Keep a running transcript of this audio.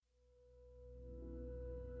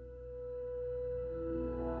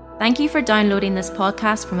Thank you for downloading this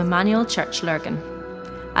podcast from Emmanuel Church Lurgan.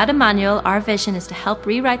 At Emmanuel, our vision is to help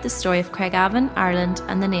rewrite the story of Craigavon, Ireland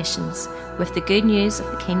and the nations with the good news of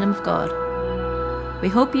the Kingdom of God. We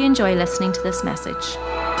hope you enjoy listening to this message.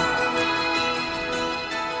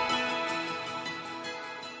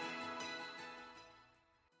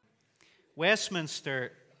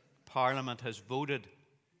 Westminster Parliament has voted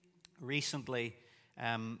recently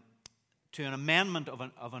to an amendment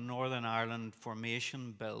of a Northern Ireland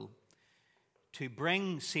formation bill to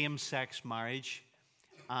bring same-sex marriage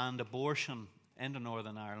and abortion into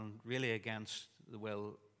Northern Ireland, really against the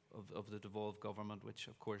will of the devolved government, which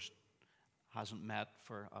of course hasn't met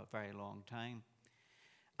for a very long time.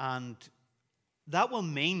 And that will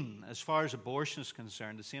mean, as far as abortion is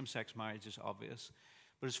concerned, the same-sex marriage is obvious,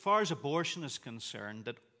 but as far as abortion is concerned,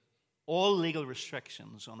 that all legal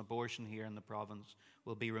restrictions on abortion here in the province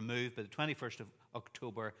will be removed by the 21st of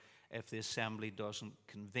October if the Assembly doesn't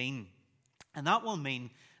convene. And that will mean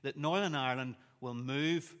that Northern Ireland will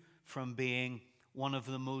move from being one of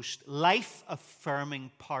the most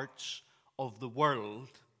life-affirming parts of the world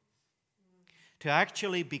to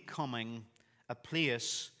actually becoming a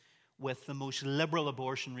place with the most liberal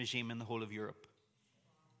abortion regime in the whole of Europe.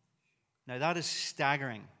 Now that is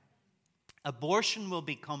staggering. Abortion will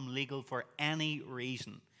become legal for any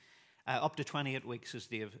reason, up to 28 weeks, as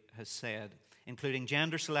Dave has said, including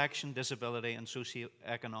gender selection, disability, and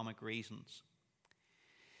socioeconomic reasons.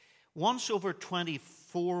 Once over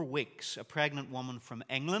 24 weeks, a pregnant woman from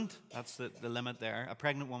England, that's the limit there, a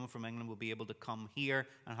pregnant woman from England will be able to come here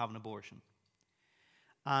and have an abortion.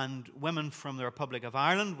 And women from the Republic of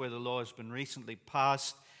Ireland, where the law has been recently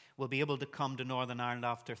passed, will be able to come to Northern Ireland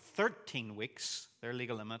after 13 weeks, their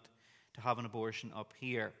legal limit, to have an abortion up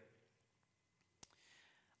here.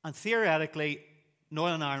 And theoretically,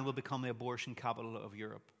 Northern Ireland will become the abortion capital of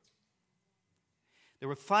Europe. There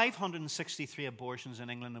were 563 abortions in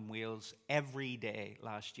England and Wales every day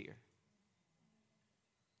last year.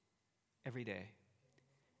 Every day.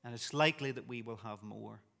 And it's likely that we will have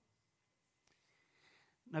more.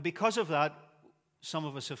 Now, because of that, some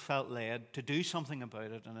of us have felt led to do something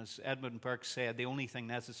about it. And as Edmund Burke said, the only thing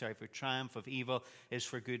necessary for triumph of evil is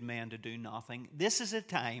for good men to do nothing. This is a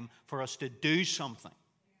time for us to do something.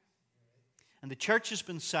 And the church has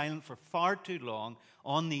been silent for far too long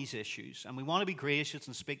on these issues. And we want to be gracious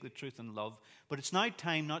and speak the truth in love. But it's now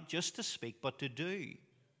time not just to speak, but to do.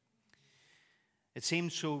 It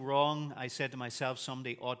seemed so wrong. I said to myself,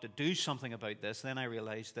 somebody ought to do something about this. Then I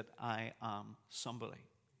realized that I am somebody.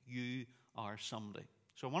 You are somebody.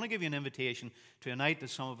 So I want to give you an invitation to a night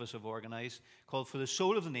that some of us have organized called For the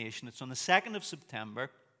Soul of the Nation. It's on the 2nd of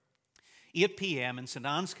September, 8 p.m. in St.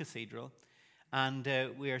 Anne's Cathedral. And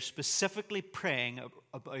we are specifically praying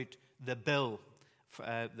about the bill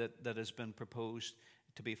that has been proposed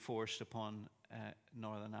to be forced upon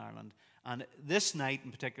Northern Ireland. And this night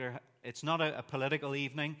in particular, it's not a political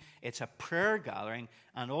evening, it's a prayer gathering,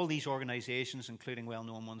 and all these organizations, including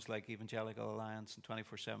well-known ones like Evangelical Alliance and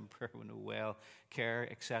 24/7 Prayer Window Well, CARE,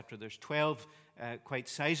 etc. There's 12 quite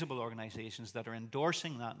sizable organizations that are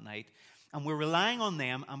endorsing that night, and we're relying on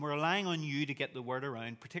them, and we're relying on you to get the word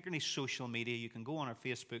around, particularly social media. You can go on our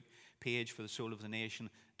Facebook page For the Soul of the Nation,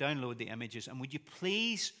 download the images, and would you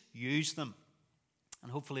please use them?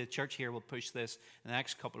 And hopefully the church here will push this in the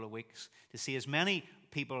next couple of weeks to see as many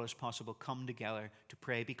people as possible come together to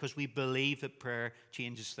pray, because we believe that prayer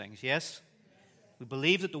changes things. Yes? We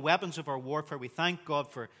believe that the weapons of our warfare, we thank God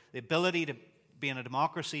for the ability to be in a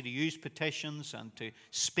democracy, to use petitions and to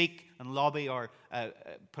speak and lobby our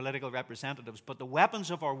political representatives. But the weapons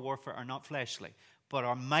of our warfare are not fleshly, but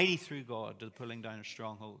are mighty through God to the pulling down of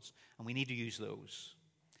strongholds. And we need to use those.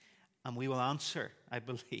 And we will answer, I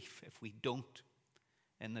believe, if we don't,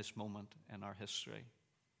 in this moment in our history.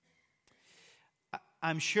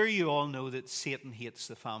 I'm sure you all know that Satan hates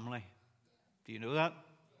the family. Do you know that?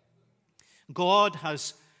 God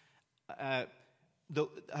has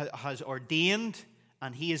ordained,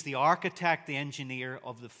 and he is the architect, the engineer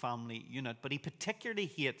of the family unit, but he particularly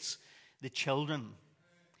hates the children.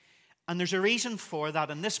 And there's a reason for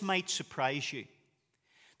that, and this might surprise you.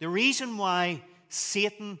 The reason why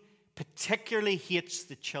Satan particularly hates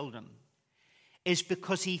the children is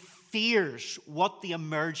because he fears what the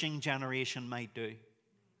emerging generation might do.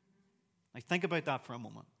 Now think about that for a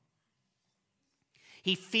moment.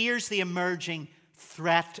 He fears the emerging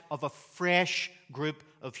threat of a fresh group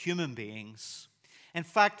of human beings. In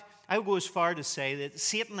fact, I would go as far to say that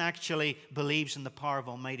Satan actually believes in the power of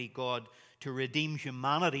Almighty God to redeem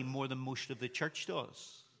humanity more than most of the church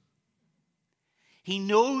does. He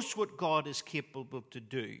knows what God is capable to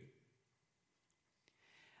do.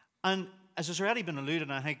 And as has already been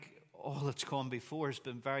alluded, I think all that's gone before has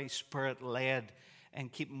been very Spirit-led, in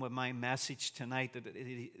keeping with my message tonight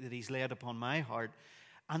that He's laid upon my heart.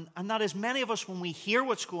 And that is, many of us, when we hear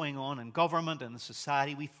what's going on in government and in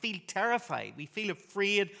society, we feel terrified. We feel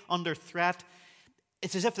afraid, under threat.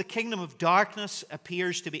 It's as if the kingdom of darkness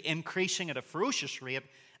appears to be increasing at a ferocious rate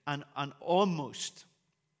and almost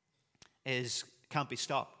can't be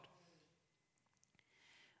stopped.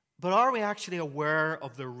 But are we actually aware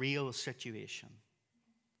of the real situation?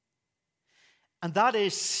 And that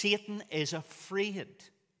is, Satan is afraid.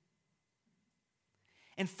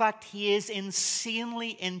 In fact, he is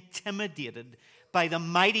insanely intimidated by the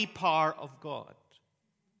mighty power of God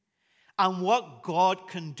and what God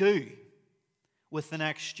can do with the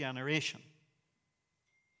next generation.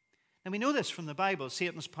 And we know this from the Bible.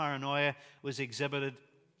 Satan's paranoia was exhibited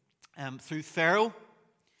through Pharaoh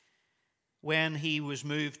when he was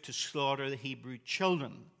moved to slaughter the Hebrew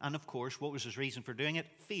children. And of course, what was his reason for doing it?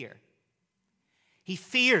 Fear. He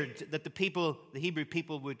feared that the Hebrew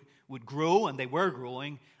people would grow, and they were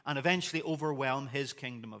growing, and eventually overwhelm his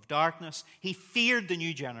kingdom of darkness. He feared the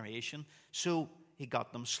new generation, so he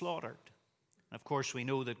got them slaughtered. And of course, we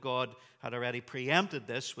know that God had already preempted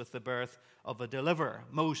this with the birth of a deliverer,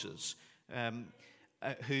 Moses,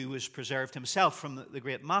 who was preserved himself from the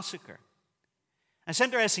great massacre. And it's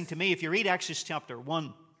interesting to me, if you read Exodus chapter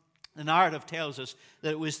 1, the narrative tells us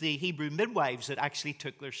that it was the Hebrew midwives that actually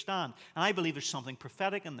took their stand. And I believe there's something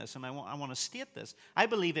prophetic in this, and I want to state this. I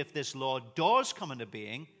believe if this law does come into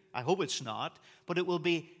being, I hope it's not, but it will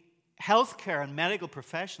be healthcare and medical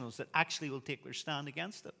professionals that actually will take their stand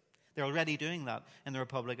against it. They're already doing that in the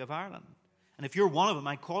Republic of Ireland. And if you're one of them,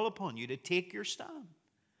 I call upon you to take your stand,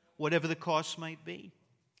 whatever the cost might be.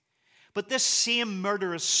 But this same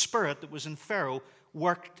murderous spirit that was in Pharaoh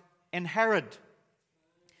worked in Herod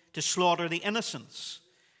to slaughter the innocents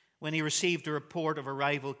when he received a report of a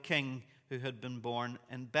rival king who had been born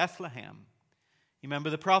in Bethlehem. You remember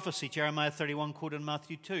the prophecy, Jeremiah 31, quoted in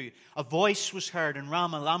Matthew 2. A voice was heard in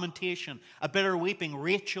Ramah, lamentation, a bitter weeping,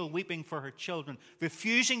 Rachel weeping for her children,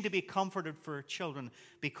 refusing to be comforted for her children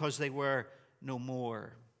because they were no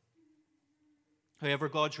more. However,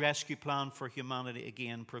 God's rescue plan for humanity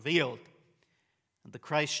again prevailed. And the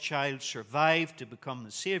Christ child survived to become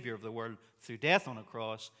the Savior of the world through death on a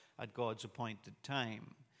cross at God's appointed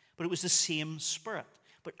time. But it was the same spirit.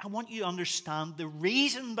 But I want you to understand the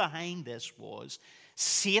reason behind this was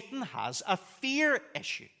Satan has a fear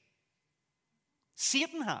issue.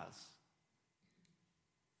 Satan has.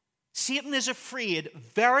 Satan is afraid,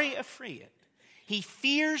 very afraid. He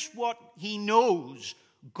fears what he knows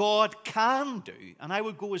God can do. And I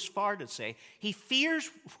would go as far to say he fears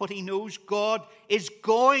what he knows God is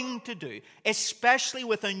going to do, especially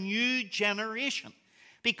with a new generation.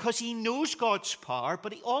 Because he knows God's power,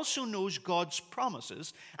 but he also knows God's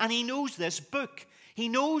promises, and he knows this book. He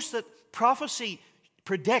knows that prophecy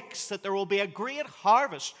predicts that there will be a great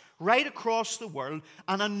harvest right across the world,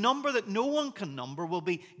 and a number that no one can number will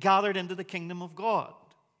be gathered into the kingdom of God.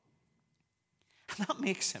 And that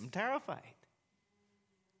makes him terrified.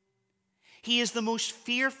 He is the most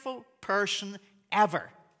fearful person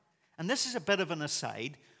ever. And this is a bit of an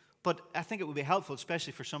aside, but I think it would be helpful,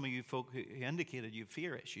 especially for some of you folk who indicated you have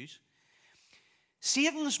fear issues.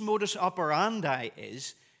 Satan's modus operandi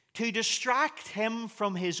is to distract him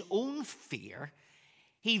from his own fear.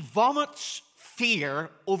 He vomits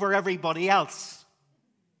fear over everybody else.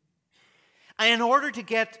 And in order to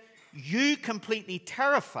get you completely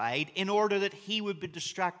terrified, in order that he would be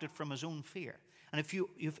distracted from his own fear. And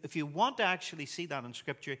if you want to actually see that in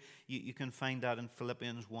Scripture, you can find that in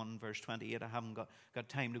Philippians 1, verse 28. I haven't got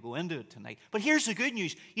time to go into it tonight. But here's the good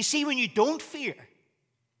news. You see, when you don't fear,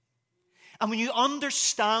 and when you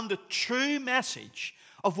understand the true message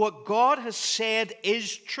of what God has said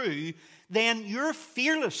is true, then your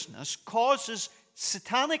fearlessness causes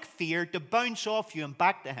satanic fear to bounce off you and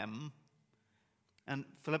back to him. And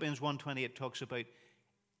Philippians 1:28 talks about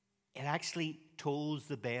it actually tolls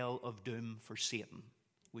the bell of doom for Satan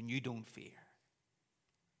when you don't fear.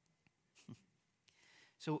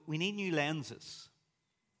 So we need new lenses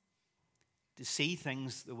to see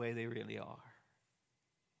things the way they really are.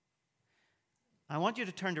 I want you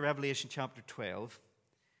to turn to Revelation chapter 12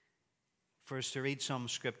 for us to read some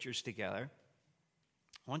scriptures together.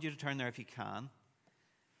 I want you to turn there if you can.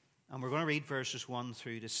 And we're going to read verses 1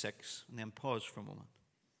 through to 6 and then pause for a moment.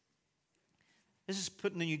 This is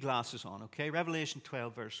putting the new glasses on, okay? Revelation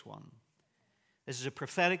 12, verse 1. This is a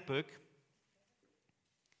prophetic book.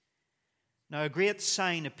 Now a great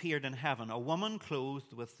sign appeared in heaven, a woman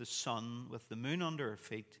clothed with the sun, with the moon under her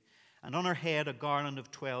feet, and on her head a garland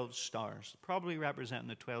of 12 stars, probably representing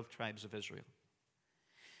the 12 tribes of Israel.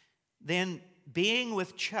 Then, being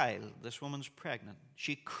with child, this woman's pregnant,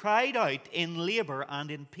 she cried out in labor and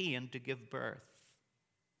in pain to give birth.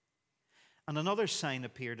 And another sign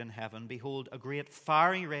appeared in heaven. Behold, a great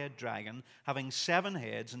fiery red dragon, having 7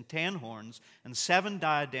 heads and 10 horns, and 7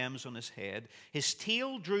 diadems on his head. His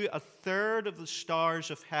tail drew 1/3 of the stars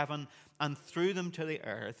of heaven and threw them to the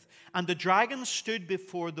earth. And the dragon stood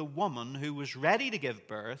before the woman who was ready to give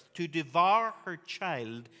birth, to devour her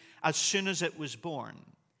child as soon as it was born.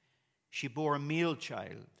 She bore a male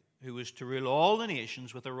child, who was to rule all the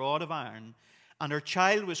nations with a rod of iron. And her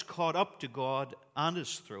child was caught up to God and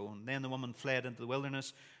his throne. Then the woman fled into the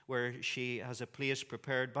wilderness, where she has a place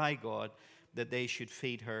prepared by God, that they should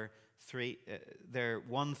feed her their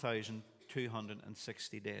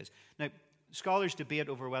 1,260 days. Now, scholars debate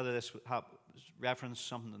over whether this referenced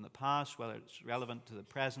something in the past, whether it's relevant to the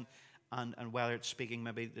present, and whether it's speaking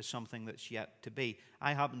maybe to something that's yet to be.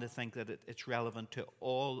 I happen to think that it's relevant to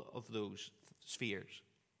all of those spheres.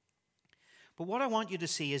 But what I want you to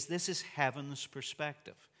see is this is heaven's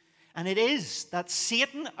perspective. And it is that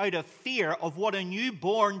Satan, out of fear of what a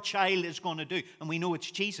newborn child is going to do, and we know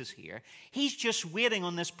it's Jesus here, he's just waiting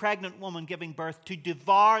on this pregnant woman giving birth to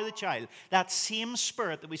devour the child. That same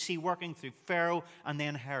spirit that we see working through Pharaoh and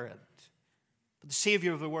then Herod. But the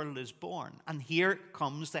Savior of the world is born. And here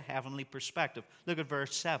comes the heavenly perspective. Look at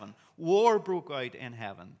verse 7. War broke out in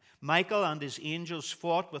heaven. Michael and his angels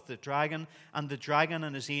fought with the dragon, and the dragon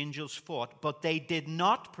and his angels fought, but they did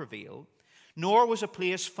not prevail, nor was a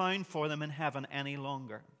place found for them in heaven any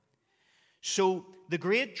longer. So the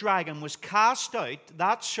great dragon was cast out,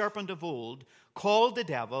 that serpent of old, called the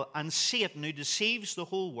devil, and Satan, who deceives the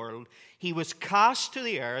whole world. He was cast to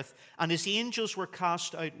the earth, and his angels were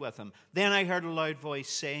cast out with him. Then I heard a loud voice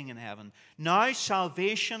saying in heaven, Now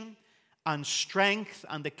salvation and strength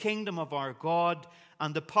and the kingdom of our God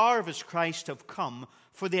and the power of his Christ have come,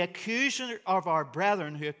 for the accuser of our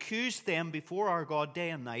brethren who accused them before our God day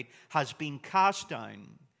and night has been cast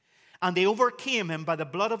down. And they overcame him by the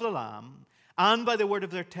blood of the Lamb and by the word of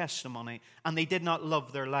their testimony, and they did not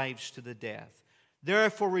love their lives to the death.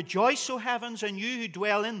 Therefore rejoice, O heavens, and you who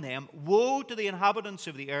dwell in them. Woe to the inhabitants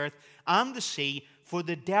of the earth and the sea, for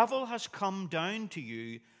the devil has come down to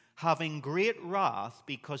you, having great wrath,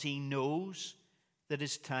 because he knows that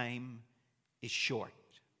his time is short.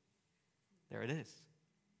 There it is.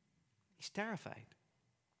 He's terrified.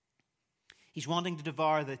 He's wanting to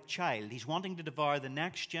devour the child. He's wanting to devour the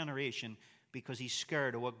next generation because he's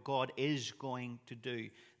scared of what God is going to do.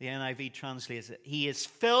 The NIV translates it. He is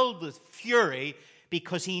filled with fury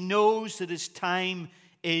because he knows that his time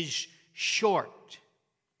is short.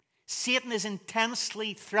 Satan is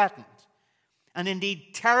intensely threatened and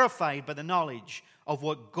indeed terrified by the knowledge of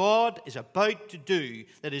what God is about to do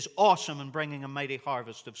that is awesome in bringing a mighty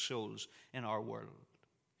harvest of souls in our world.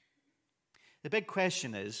 The big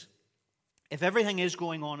question is, if everything is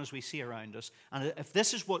going on as we see around us, and if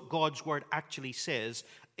this is what God's word actually says,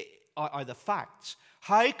 are the facts,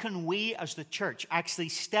 how can we as the church actually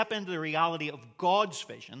step into the reality of God's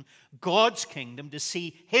vision, God's kingdom, to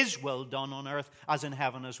see his will done on earth as in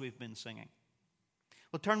heaven, as we've been singing?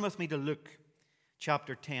 Well, turn with me to Luke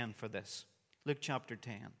chapter 10 for this. Luke chapter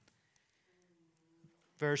 10,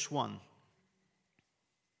 verse 1.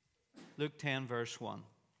 Luke 10, verse 1.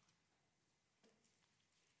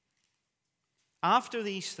 After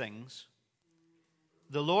these things,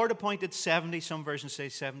 the Lord appointed 70, some versions say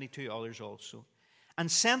 72 others also, and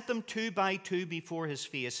sent them 2 by 2 before his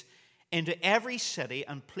face into every city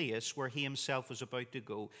and place where he himself was about to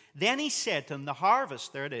go. Then he said to them, the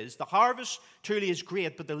harvest, there it is, the harvest truly is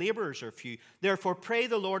great, but the laborers are few. Therefore pray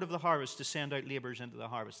the Lord of the harvest to send out laborers into the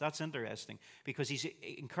harvest. That's interesting, because he's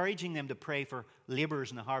encouraging them to pray for laborers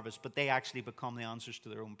in the harvest, but they actually become the answers to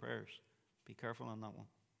their own prayers. Be careful on that one.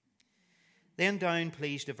 Then down,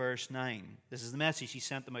 please, to verse 9. This is the message he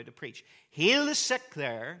sent them out to preach. Heal the sick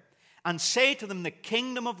there, and say to them, the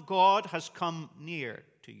kingdom of God has come near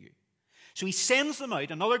to you. So he sends them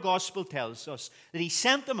out. Another gospel tells us that he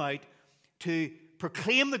sent them out to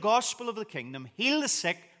proclaim the gospel of the kingdom, heal the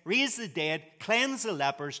sick, raise the dead, cleanse the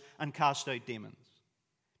lepers, and cast out demons.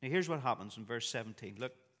 Now here's what happens in verse 17.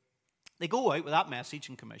 Look. They go out with that message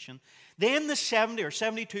and commission. Then the 70 or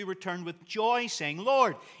 72 returned with joy, saying,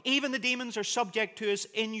 Lord, even the demons are subject to us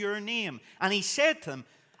in your name. And he said to them,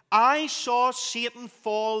 I saw Satan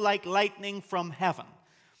fall like lightning from heaven.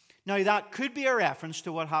 Now that could be a reference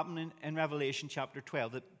to what happened in Revelation chapter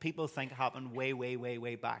 12, that people think happened way, way, way,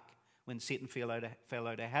 way back, when Satan fell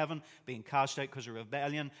out of heaven, being cast out because of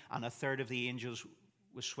rebellion, and 1/3 of the angels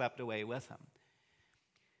was swept away with him.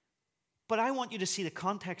 But I want you to see the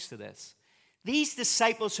context of this. These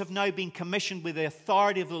disciples have now been commissioned with the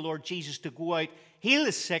authority of the Lord Jesus to go out, heal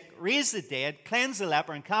the sick, raise the dead, cleanse the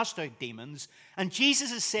leper, and cast out demons. And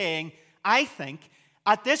Jesus is saying, I think,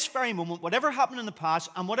 at this very moment, whatever happened in the past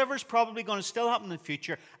and whatever is probably going to still happen in the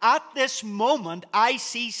future, at this moment, I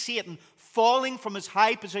see Satan falling from his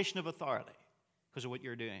high position of authority because of what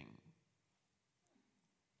you're doing.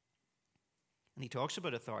 And he talks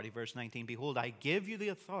about authority, verse 19. Behold, I give you the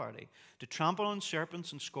authority to trample on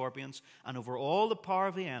serpents and scorpions and over all the power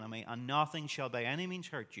of the enemy, and nothing shall by any means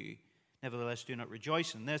hurt you. Nevertheless, do not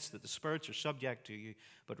rejoice in this, that the spirits are subject to you,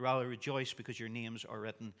 but rather rejoice because your names are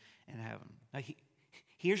written in heaven. Now,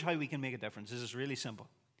 here's how we can make a difference. This is really simple.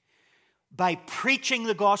 By preaching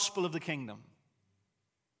the gospel of the kingdom.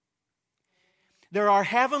 There are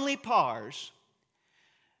heavenly powers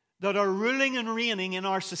that are ruling and reigning in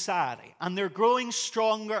our society, and they're growing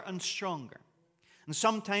stronger and stronger. And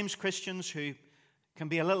sometimes Christians who can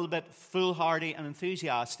be a little bit foolhardy and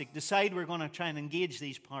enthusiastic decide we're going to try and engage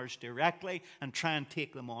these powers directly and try and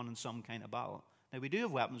take them on in some kind of battle. Now, we do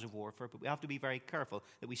have weapons of warfare, but we have to be very careful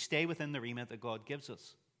that we stay within the remit that God gives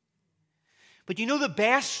us. But you know, the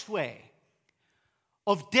best way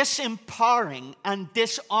of disempowering and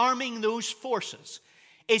disarming those forces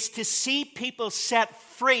is to see people set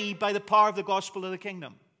free by the power of the gospel of the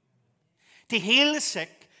kingdom. To heal the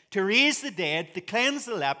sick, to raise the dead, to cleanse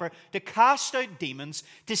the leper, to cast out demons,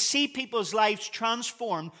 to see people's lives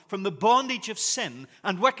transformed from the bondage of sin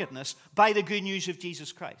and wickedness by the good news of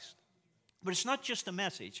Jesus Christ. But it's not just a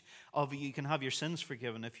message of you can have your sins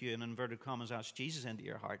forgiven if you, in inverted commas, ask Jesus into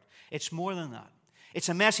your heart. It's more than that. It's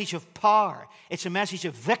a message of power. It's a message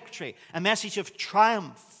of victory, a message of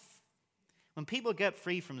triumph. When people get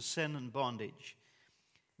free from sin and bondage,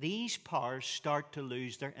 these powers start to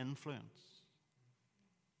lose their influence.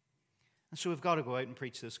 And so we've got to go out and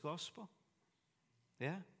preach this gospel.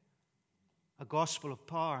 Yeah? A gospel of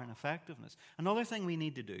power and effectiveness. Another thing we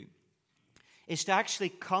need to do is to actually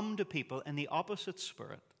come to people in the opposite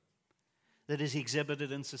spirit that is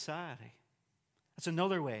exhibited in society. That's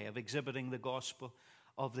another way of exhibiting the gospel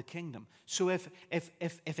of the kingdom. So if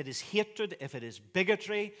it is hatred, if it is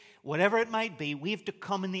bigotry, whatever it might be, we have to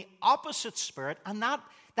come in the opposite spirit, and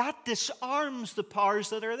that disarms the powers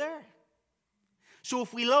that are there. So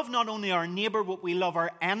if we love not only our neighbour, but we love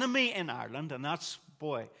our enemy in Ireland, and that's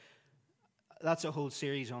a whole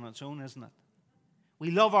series on its own, isn't it?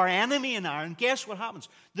 We love our enemy in Ireland. Guess what happens?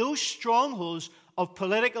 Those strongholds of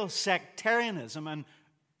political sectarianism and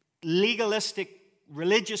legalistic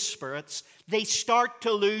religious spirits, they start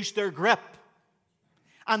to lose their grip.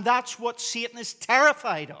 And that's what Satan is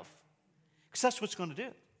terrified of. Because that's what's going to do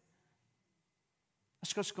it.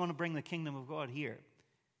 That's what's going to bring the kingdom of God here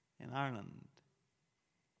in Ireland.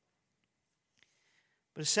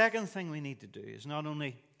 But the second thing we need to do is not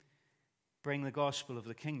only bring the gospel of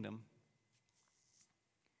the kingdom,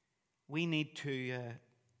 we need to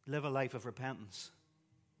live a life of repentance.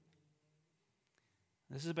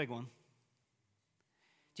 This is a big one.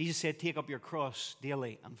 Jesus said, take up your cross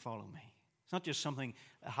daily and follow me. It's not just something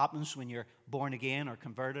that happens when you're born again or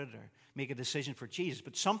converted or make a decision for Jesus,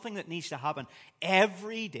 but something that needs to happen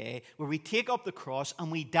every day where we take up the cross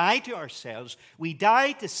and we die to ourselves, we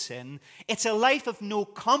die to sin. It's a life of no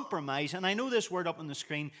compromise, and I know this word up on the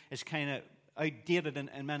screen is kind of outdated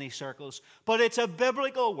in many circles, but it's a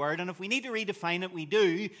biblical word, and if we need to redefine it, we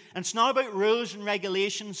do. And it's not about rules and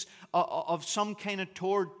regulations of some kind of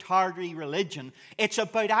tawdry religion. It's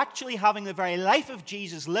about actually having the very life of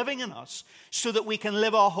Jesus living in us so that we can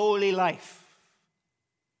live a holy life.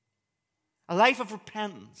 A life of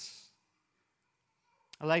repentance.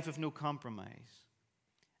 A life of no compromise.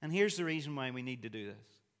 And here's the reason why we need to do this.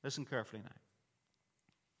 Listen carefully now.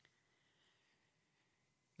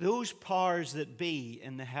 Those powers that be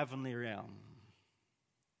in the heavenly realm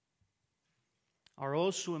are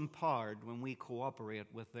also empowered when we cooperate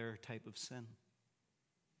with their type of sin.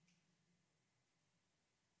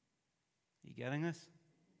 You getting this?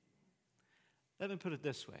 Let me put it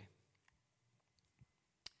this way.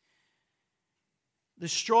 The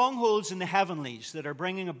strongholds in the heavenlies that are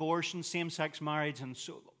bringing abortion, same-sex marriage, and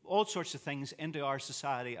all sorts of things into our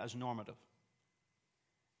society as normative.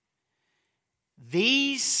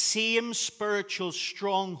 These same spiritual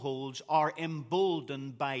strongholds are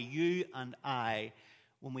emboldened by you and I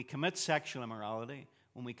when we commit sexual immorality,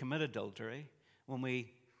 when we commit adultery, when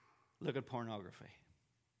we look at pornography.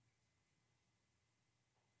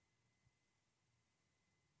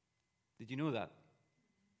 Did you know that?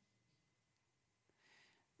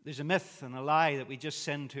 There's a myth and a lie that we just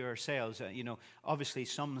sin to ourselves. Obviously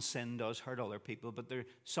some sin does hurt other people, but there are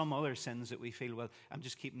some other sins that we feel, well, I'm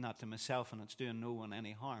just keeping that to myself and it's doing no one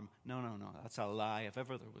any harm. No, that's a lie if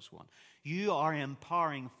ever there was one. You are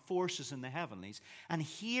empowering forces in the heavenlies. And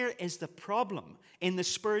here is the problem in the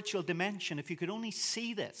spiritual dimension, if you could only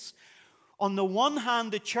see this. On the one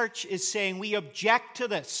hand, the church is saying, we object to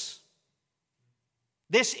this.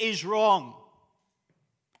 This is wrong.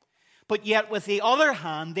 But yet, with the other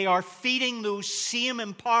hand, they are feeding those same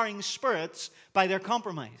empowering spirits by their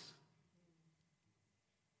compromise.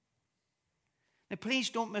 Now, please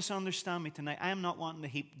don't misunderstand me tonight. I am not wanting to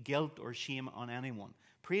heap guilt or shame on anyone.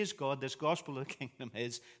 Praise God, this gospel of the kingdom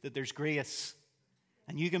is that there's grace.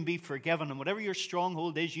 And you can be forgiven. And whatever your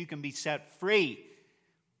stronghold is, you can be set free.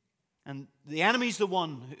 And the enemy's the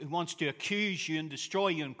one who wants to accuse you and destroy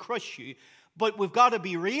you and crush you. But we've got to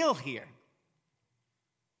be real here.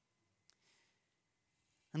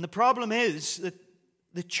 And the problem is that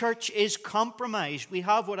the church is compromised. We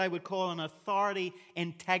have what I would call an authority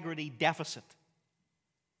integrity deficit.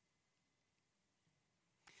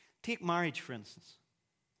 Take marriage, for instance.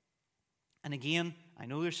 And again, I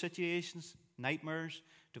know there's situations, nightmares,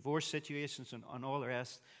 divorce situations, and all the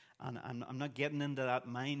rest. And I'm not getting into that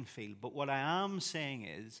minefield. But what I am saying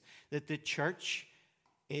is that the church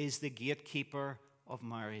is the gatekeeper of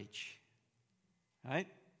marriage. Right?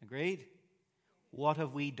 Agreed? What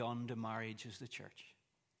have we done to marriage as the church?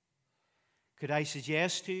 Could I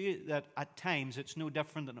suggest to you that at times it's no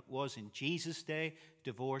different than it was in Jesus' day,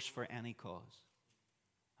 divorce for any cause?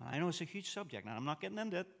 And I know it's a huge subject, and I'm not getting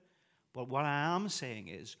into it, but what I am saying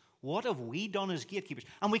is, what have we done as gatekeepers?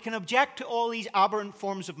 And we can object to all these aberrant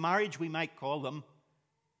forms of marriage, we might call them,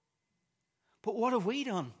 but what have we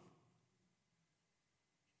done?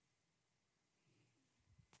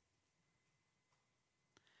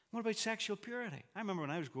 What about sexual purity? I remember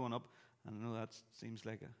when I was growing up, and I know that seems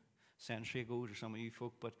like a century ago to some of you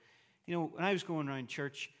folk, but when I was going around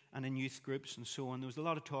church and in youth groups and so on, there was a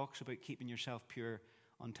lot of talks about keeping yourself pure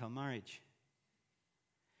until marriage.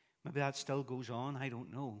 Maybe that still goes on, I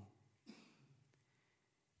don't know.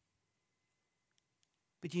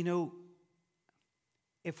 But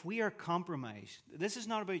if we are compromised, this is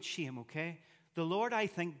not about shame, okay? The Lord, I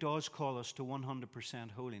think, does call us to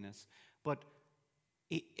 100% holiness, but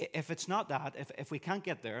if it's not that, if we can't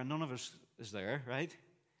get there, and none of us is there, right?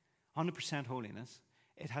 100% holiness,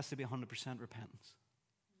 it has to be 100% repentance.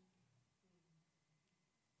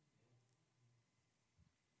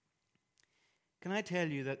 Can I tell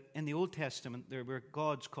you that in the Old Testament there were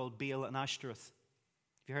gods called Baal and Ashtoreth?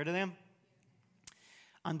 Have you heard of them?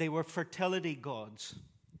 And they were fertility gods.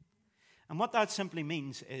 And what that simply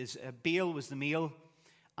means is Baal was the male,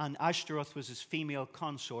 and Ashtoreth was his female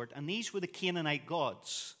consort, and these were the Canaanite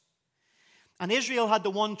gods. And Israel had the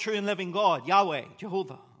one true and living God, Yahweh,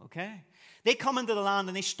 Jehovah, okay? They come into the land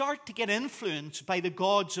and they start to get influenced by the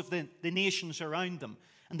gods of the nations around them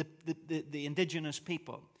and the indigenous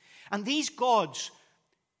people. And these gods,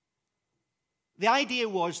 the idea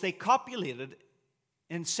was they copulated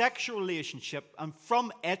in sexual relationship, and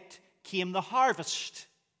from it came the harvest.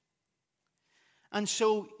 And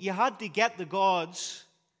so you had to get the gods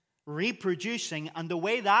reproducing, and the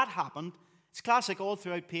way that happened, it's classic all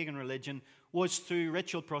throughout pagan religion, was through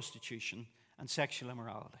ritual prostitution and sexual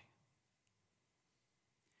immorality.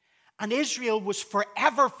 And Israel was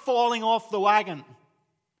forever falling off the wagon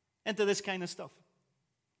into this kind of stuff.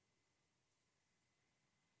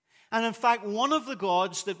 And in fact, one of the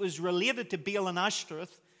gods that was related to Baal and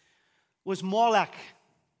Ashtoreth was Molech.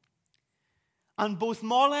 And both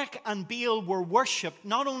Molech and Baal were worshipped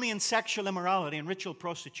not only in sexual immorality and ritual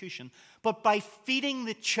prostitution, but by feeding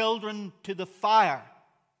the children to the fire,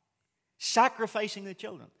 sacrificing the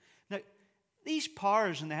children. Now, these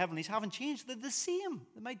powers in the heavenlies haven't changed. They're the same.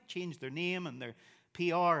 They might change their name and their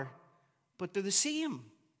PR, but they're the same.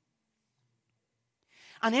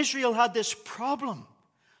 And Israel had this problem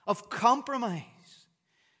of compromise.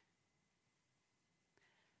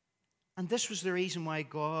 And this was the reason why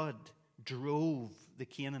God drove the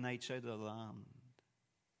Canaanites out of the land,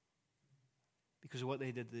 because of what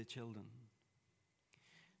they did to the children.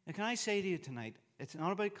 Now, can I say to you tonight, it's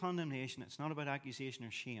not about condemnation, it's not about accusation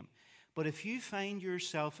or shame, but if you find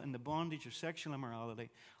yourself in the bondage of sexual immorality,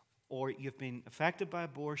 or you've been affected by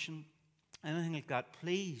abortion, anything like that,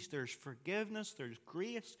 please, there's forgiveness, there's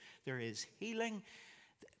grace, there is healing,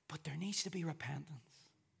 but there needs to be repentance.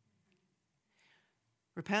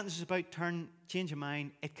 Repentance is about change of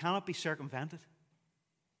mind. It cannot be circumvented.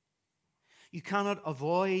 You cannot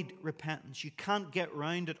avoid repentance. You can't get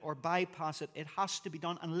round it or bypass it. It has to be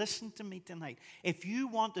done. And listen to me tonight. If you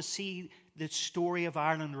want to see the story of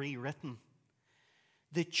Ireland rewritten,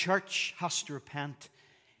 the church has to repent.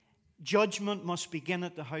 Judgment must begin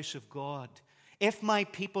at the house of God. If my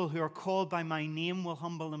people who are called by my name will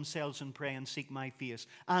humble themselves and pray and seek my face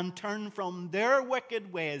and turn from their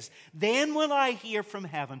wicked ways, then will I hear from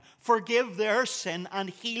heaven, forgive their sin and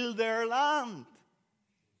heal their land.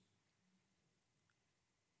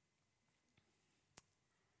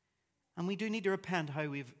 And we do need to repent how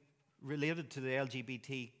we've related to the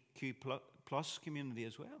LGBTQ plus community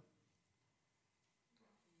as well.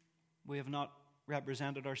 We have not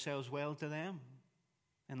represented ourselves well to them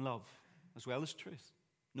in love as well as truth.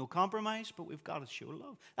 No compromise, but we've got to show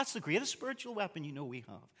love. That's the greatest spiritual weapon we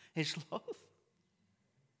have, is love.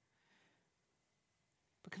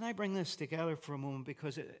 But can I bring this together for a moment,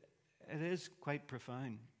 because it is quite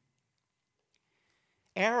profound.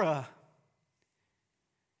 Era,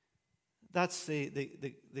 that's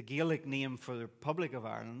the Gaelic name for the Republic of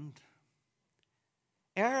Ireland.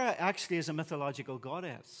 Era actually is a mythological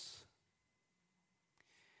goddess.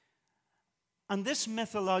 And this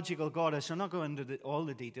mythological goddess, I'm not going into all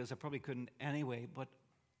the details, I probably couldn't anyway, but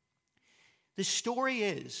the story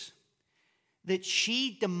is that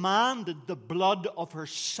she demanded the blood of her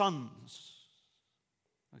sons.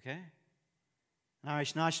 Okay? And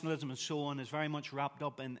Irish nationalism and so on is very much wrapped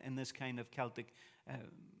up in this kind of Celtic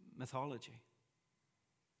mythology.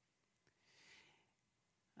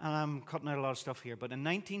 And I'm cutting out a lot of stuff here, but in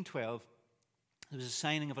 1912, there was a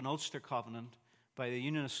signing of an Ulster Covenant by the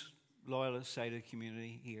Unionist Loyalist side of the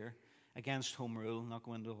community here against Home Rule. Not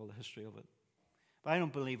going into all the history of it. But I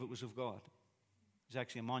don't believe it was of God. There's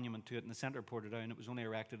actually a monument to it in the centre of Portadown. It was only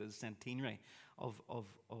erected at the centenary of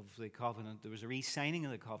the Covenant. There was a re-signing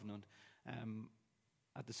of the Covenant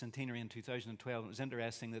at the centenary in 2012. It was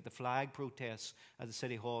interesting that the flag protests at the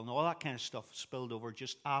City Hall and all that kind of stuff spilled over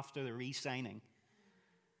just after the re-signing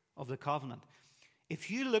of the Covenant. If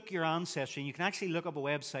you look your ancestry, and you can actually look up a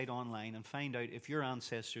website online and find out if your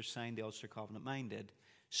ancestors signed the Ulster Covenant, mine did.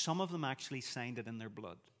 Some of them actually signed it in their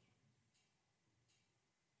blood.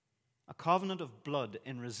 A covenant of blood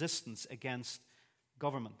in resistance against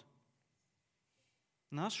government.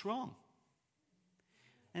 And that's wrong.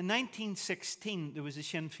 In 1916, there was a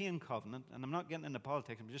Sinn Féin covenant, and I'm not getting into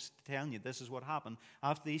politics, I'm just telling you this is what happened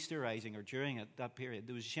after the Easter Rising or during it, that period.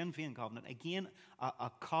 There was a Sinn Féin covenant, again, a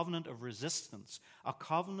covenant of resistance, a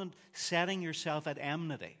covenant setting yourself at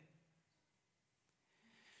enmity.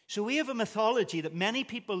 So we have a mythology that many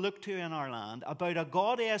people look to in our land about a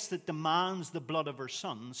goddess that demands the blood of her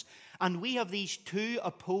sons, and we have these two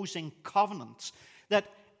opposing covenants that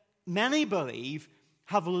many believe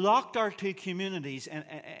have locked our two communities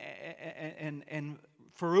in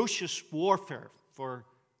ferocious warfare for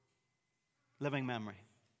living memory.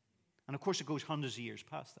 And of course it goes hundreds of years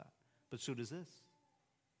past that, but so does this.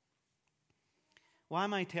 Why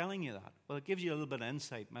am I telling you that? Well, it gives you a little bit of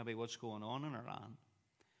insight, maybe what's going on in our land,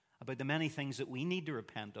 about the many things that we need to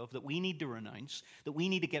repent of, that we need to renounce, that we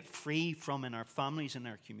need to get free from in our families and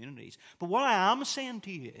our communities. But what I am saying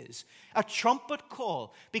to you is a trumpet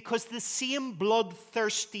call, because the same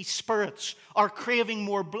bloodthirsty spirits are craving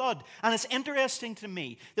more blood. And it's interesting to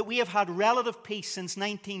me that we have had relative peace since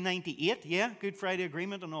 1998. Yeah, Good Friday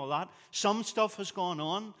Agreement and all that. Some stuff has gone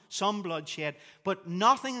on, some bloodshed, but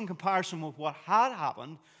nothing in comparison with what had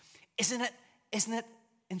happened. Isn't it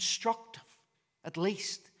instructive, at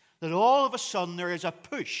least, that all of a sudden there is a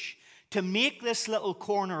push to make this little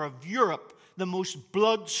corner of Europe the most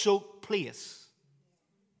blood-soaked place?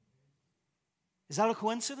 Is that a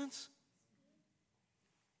coincidence?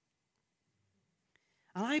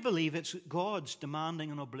 And I believe it's God's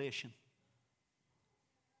demanding an oblation,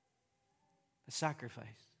 a sacrifice.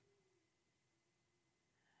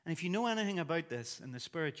 And if you know anything about this in the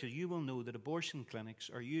spiritual, you will know that abortion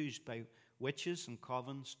clinics are used by witches and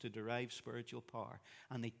covens to derive spiritual power,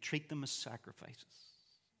 and they treat them as sacrifices.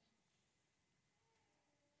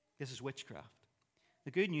 This is witchcraft. The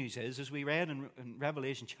good news is, as we read in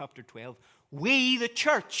Revelation chapter 12, we, the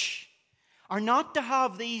church, are not to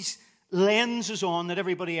have these lenses on that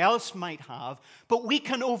everybody else might have, but we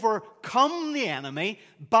can overcome the enemy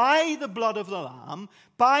by the blood of the Lamb,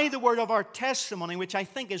 by the word of our testimony, which I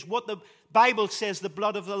think is what the Bible says the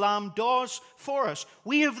blood of the Lamb does for us.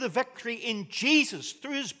 We have the victory in Jesus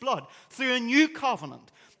through His blood, through a new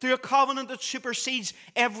covenant, through a covenant that supersedes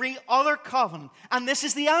every other covenant. And this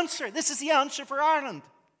is the answer. This is the answer for Ireland.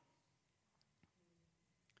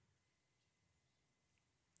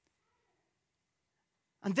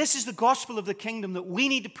 And this is the gospel of the kingdom that we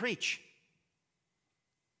need to preach.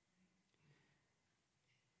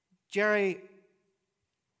 Jerry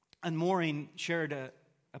and Maureen shared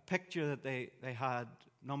a picture that they had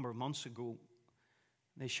a number of months ago.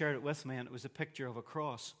 They shared it with me, and it was a picture of a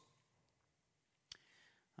cross.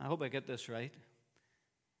 I hope I get this right.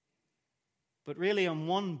 But really, on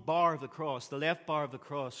one bar of the cross, the left bar of the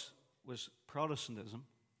cross was Protestantism,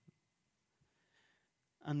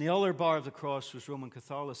 and the other bar of the cross was Roman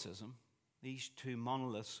Catholicism, these two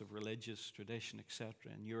monoliths of religious tradition, etc.,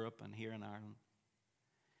 in Europe and here in Ireland.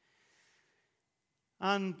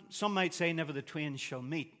 And some might say never the twain shall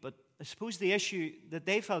meet, but I suppose the issue that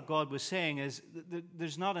they felt God was saying is that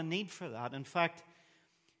there's not a need for that. In fact,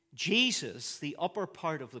 Jesus, the upper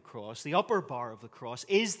part of the cross, the upper bar of the cross,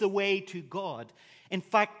 is the way to God. In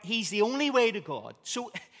fact, he's the only way to God.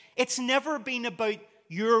 So it's never been about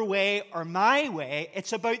your way or my way.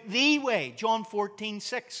 It's about the way. John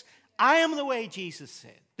 14:6. I am the way, Jesus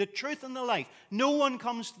said, the truth and the life. No one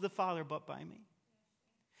comes to the Father but by me.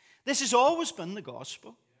 This has always been the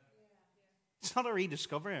gospel. It's not a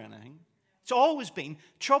rediscovery or anything. It's always been.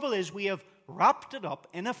 Trouble is we have wrapped it up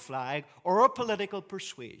in a flag or a political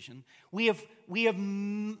persuasion. We have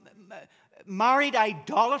married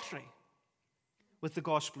idolatry with the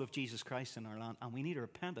gospel of Jesus Christ in our land, and we need to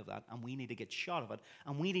repent of that, and we need to get shot of it,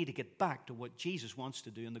 and we need to get back to what Jesus wants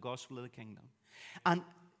to do in the gospel of the kingdom. And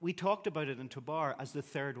we talked about it in Tobar as the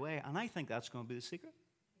third way, and I think that's going to be the secret.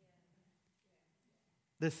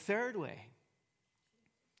 The third way.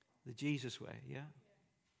 The Jesus way, yeah.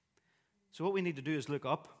 So what we need to do is look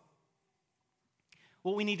up.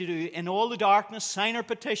 What we need to do in all the darkness, sign our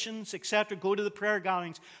petitions, etc., go to the prayer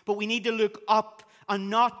gatherings, but we need to look up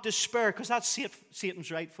and not despair, because that's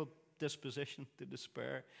Satan's rightful disposition, to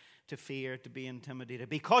despair, to fear, to be intimidated,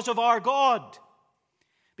 because of our God,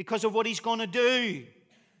 because of what he's going to do.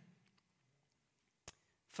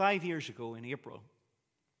 5 years ago in April,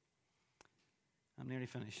 I'm nearly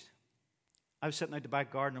finished, I was sitting out the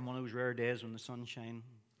back garden on one of those rare days when the sun shines,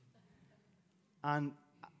 and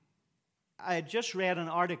I had just read an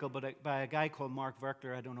article by a guy called Mark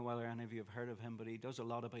Verkler. I don't know whether any of you have heard of him, but he does a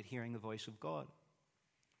lot about hearing the voice of God.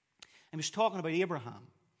 He was talking about Abraham.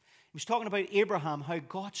 He was talking about Abraham, how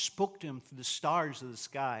God spoke to him through the stars of the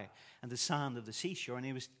sky and the sand of the seashore. And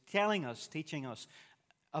he was telling us, teaching us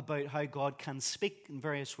about how God can speak in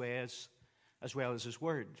various ways as well as his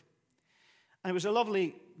word. And it was a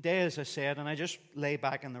lovely day, as I said, and I just lay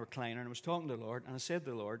back in the recliner and I was talking to the Lord, and I said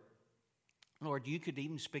to the Lord, Lord, you could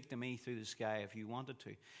even speak to me through the sky if you wanted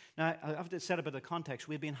to. Now, I have to set a bit of context.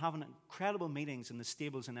 We've been having incredible meetings in the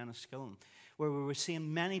stables in Enniskillen, where we were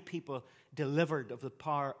seeing many people delivered of the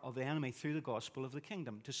power of the enemy through the gospel of the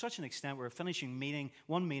kingdom. To such an extent, we were finishing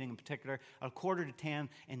one meeting in particular, at 9:45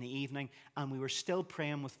 in the evening, and we were still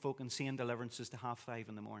praying with folk and seeing deliverances to 5:30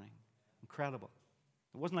 in the morning. Incredible.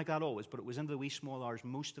 It wasn't like that always, but it was into the wee small hours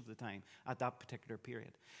most of the time at that particular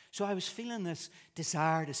period. So I was feeling this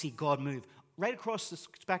desire to see God move right across the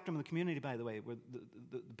spectrum of the community, by the way, with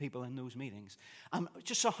the people in those meetings.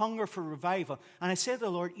 Just a hunger for revival. And I said to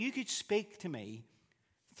the Lord, you could speak to me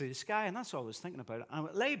through the sky. And that's all I was thinking about. And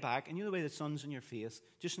I lay back, and you know the way the sun's in your face,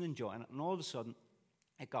 just enjoying it. And all of a sudden,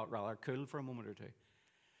 it got rather cool for a moment or two.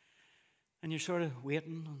 And you're sort of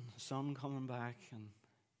waiting on the sun coming back, and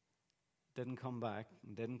didn't come back,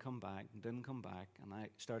 and didn't come back, and didn't come back. And I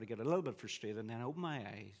started to get a little bit frustrated, and then I opened my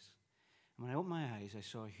eyes. And when I opened my eyes, I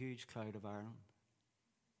saw a huge cloud of Ireland.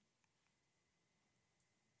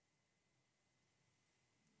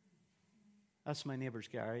 That's my neighbour's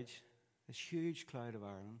garage. This huge cloud of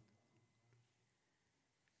Ireland.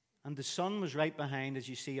 And the sun was right behind, as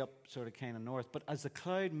you see up sort of kind of north. But as the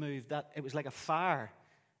cloud moved, it was like a fire.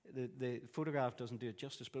 The photograph doesn't do it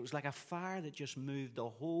justice, but it was like a fire that just moved the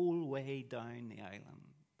whole way down the island.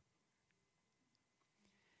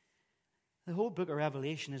 The whole book of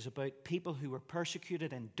Revelation is about people who were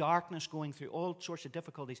persecuted in darkness, going through all sorts of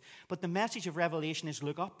difficulties. But the message of Revelation is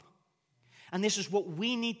look up. And this is what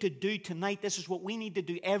we need to do tonight. This is what we need to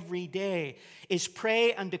do every day, is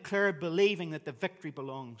pray and declare, believing that the victory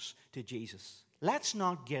belongs to Jesus. Let's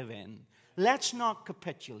not give in. Let's not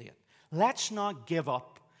capitulate. Let's not give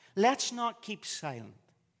up. Let's not keep silent.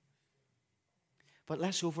 But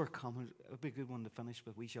let's overcome. It would be a good one to finish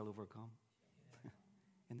with. We shall overcome.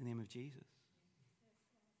 In the name of Jesus.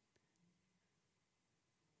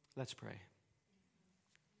 Let's pray.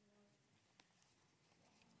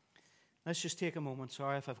 Let's just take a moment.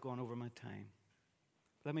 Sorry if I've gone over my time.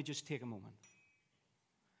 Let me just take a moment.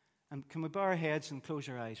 And can we bow our heads and close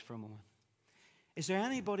our eyes for a moment? Is there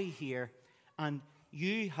anybody here, and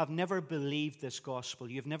you have never believed this gospel,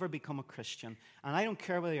 you've never become a Christian, and I don't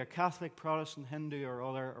care whether you're Catholic, Protestant, Hindu, or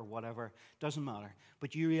other, or whatever, doesn't matter,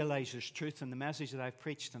 but you realize there's truth in the message that I've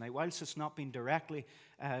preached tonight, whilst it's not been directly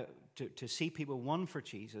to see people won for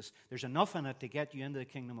Jesus, there's enough in it to get you into the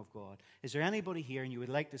kingdom of God. Is there anybody here and you would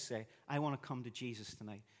like to say, I want to come to Jesus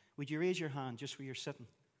tonight? Would you raise your hand just where you're sitting?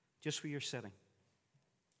 Just where you're sitting.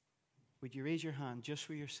 Would you raise your hand just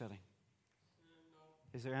where you're sitting?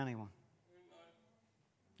 Is there anyone?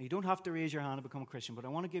 You don't have to raise your hand to become a Christian, but I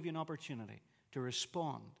want to give you an opportunity to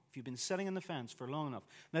respond. If you've been sitting on the fence for long enough,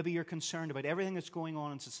 maybe you're concerned about everything that's going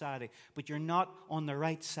on in society, but you're not on the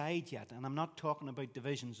right side yet. And I'm not talking about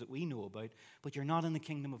divisions that we know about, but you're not in the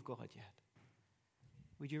kingdom of God yet.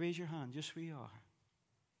 Would you raise your hand just where you are?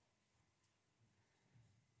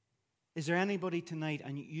 Is there anybody tonight,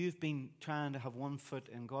 and you've been trying to have one foot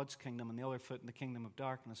in God's kingdom and the other foot in the kingdom of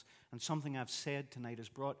darkness, and something I've said tonight has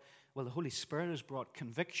brought, well, the Holy Spirit has brought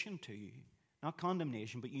conviction to you, not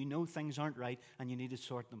condemnation, but you know things aren't right and you need to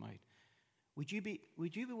sort them out. Would you be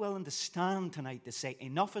willing to stand tonight to say,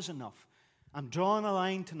 enough is enough? I'm drawing a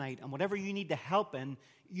line tonight, and whatever you need the help in,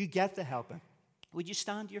 you get the help in. Would you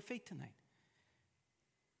stand to your feet tonight?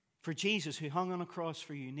 For Jesus, who hung on a cross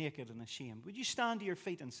for you naked and ashamed, would you stand to your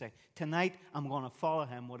feet and say, tonight I'm going to follow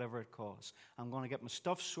him whatever it costs. I'm going to get my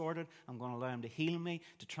stuff sorted. I'm going to allow him to heal me,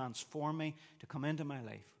 to transform me, to come into my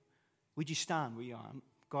life. Would you stand where you are?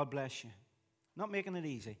 God bless you. Not making it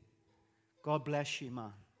easy. God bless you,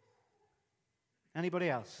 man.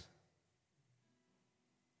 Anybody else?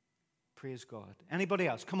 Praise God. Anybody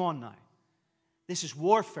else? Come on now. This is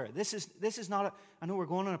warfare. This is not I know we're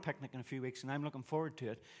going on a picnic in a few weeks and I'm looking forward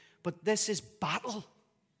to it. But this is battle.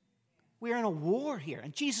 We're in a war here.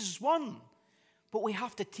 And Jesus has won. But we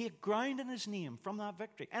have to take ground in his name from that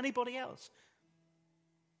victory. Anybody else?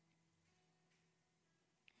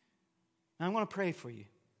 Now I'm going to pray for you.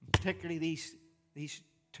 Particularly these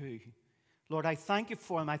two. Lord, I thank you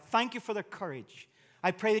for them. I thank you for their courage.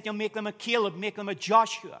 I pray that you'll make them a Caleb, make them a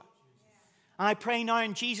Joshua. And I pray now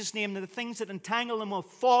in Jesus' name that the things that entangle them will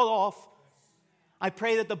fall off. I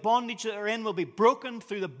pray that the bondage that they're in will be broken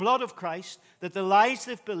through the blood of Christ, that the lies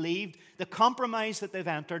they've believed, the compromise that they've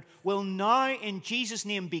entered, will now in Jesus'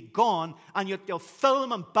 name be gone, and you'll fill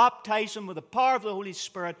them and baptize them with the power of the Holy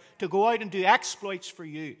Spirit to go out and do exploits for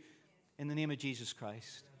you in the name of Jesus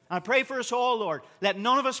Christ. I pray for us all, Lord. Let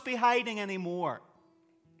none of us be hiding anymore.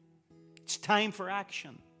 It's time for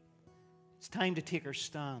action. It's time to take our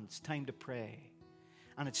stand. It's time to pray.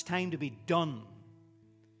 And it's time to be done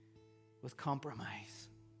with compromise.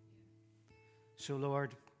 So,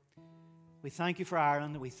 Lord, we thank you for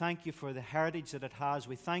Ireland. We thank you for the heritage that it has.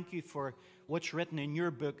 We thank you for what's written in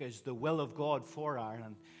your book as the will of God for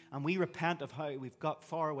Ireland. And we repent of how we've got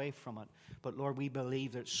far away from it. But, Lord, we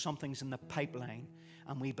believe that something's in the pipeline.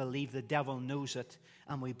 And we believe the devil knows it.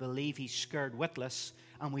 And we believe he's scared witless.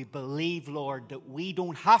 And we believe, Lord, that we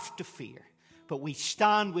don't have to fear. But we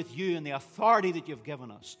stand with you in the authority that you've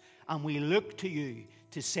given us. And we look to you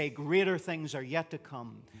to say greater things are yet to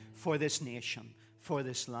come for this nation, for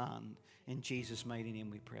this land. In Jesus' mighty name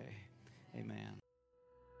we pray. Amen.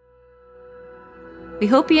 We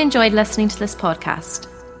hope you enjoyed listening to this podcast.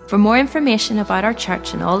 For more information about our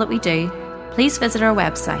church and all that we do, please visit our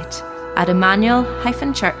website at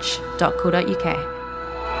emmanuel-church.co.uk.